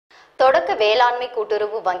தொடக்க வேளாண்மை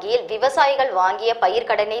கூட்டுறவு வங்கியில் விவசாயிகள் வாங்கிய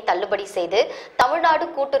பயிர்க்கடனை தள்ளுபடி செய்து தமிழ்நாடு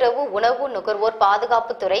கூட்டுறவு உணவு நுகர்வோர்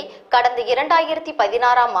பாதுகாப்புத்துறை கடந்த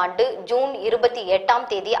 2016ஆம் ஆண்டு ஜூன் 28ஆம்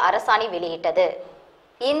தேதி அரசாணை வெளியிட்டது.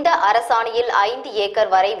 இந்த அரசாணையில் 5 ஏக்கர்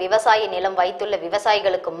வரை விவசாய நிலம் வைத்துள்ள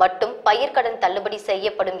விவசாயிகளுக்கு மட்டும் பயிர்க்கடன் தள்ளுபடி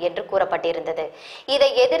செய்யப்படும் என்று கூறப்பட்டிருந்தது. இதை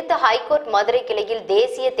எதிர்த்து ஹைகோர்ட் மதுரை கிளையில்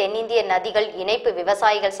தேசிய தென்னிந்திய நதிகள் இணைப்பு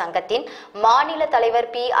விவசாயிகள் சங்கத்தின் மாநில தலைவர்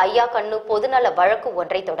பி. ஐயா கண்ணு பொதுநல வழக்கு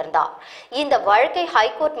ஒன்றை தொடர்ந்தார். இந்த வழக்கை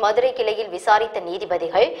ஹைகோர்ட் மதுரை கிளையில் விசாரித்த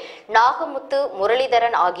நீதிபதிகள் நாகமுத்து,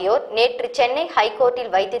 முரளிதரன் ஆகியோர் நேற்று சென்னை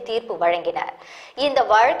ஹைகோர்ட்டில் வைத்து தீர்ப்பு வழங்கினர். இந்த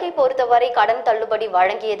வழக்கை பொறுத்தவரை கடன் தள்ளுபடி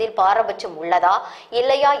வழங்கியதில் பாரபட்சம் உள்ளதா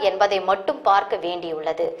இல்லையா என்பதை மட்டும் பார்க்க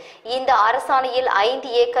வேண்டியுள்ளது. இந்த அரசாணையில் 5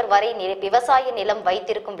 ஏக்கர் வரை விவசாய நிலம்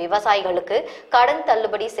வைத்திருக்கும் விவசாயிகளுக்கு கடன்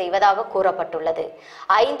தள்ளுபடி செய்வதாக கூறப்பட்டுள்ளது.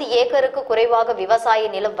 5 ஏக்கருக்கு குறைவாக விவசாய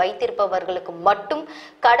நிலம் வைத்திருப்பவர்களுக்கு மட்டும்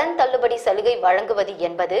கடன் தள்ளுபடி சலுகை வழங்குவது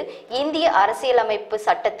என்பது இந்திய அரசியலமைப்பு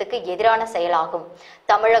சட்டத்துக்கு எதிரான செயலாகும்.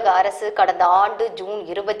 தமிழக அரசு கடந்த ஆண்டு ஜூன்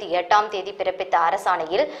 28ஆம் தேதி பிறப்பித்த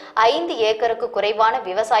அரசாணையில் 5 ஏக்கருக்கு குறைவான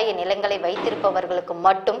விவசாய நிலங்களை வைத்திருப்பவர்களுக்கு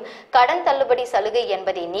மட்டும் கடன் தள்ளுபடி சலுகை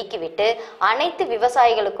என்பதை நீக்கிவிட்டு அனைத்து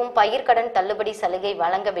விவசாயிகளுக்கும் பயிர்க்கடன் தள்ளுபடி சலுகை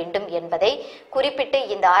வழங்க வேண்டும் என்பதை குறிப்பிட்டு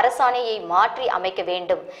இந்த அரசாணையை மாற்றி அமைக்க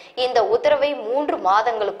வேண்டும். இந்த உத்தரவை 3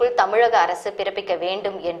 மாதங்களுக்குள் தமிழக அரசு பிறப்பிக்க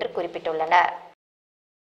வேண்டும் என்று குறிப்பிட்டுள்ளனர்.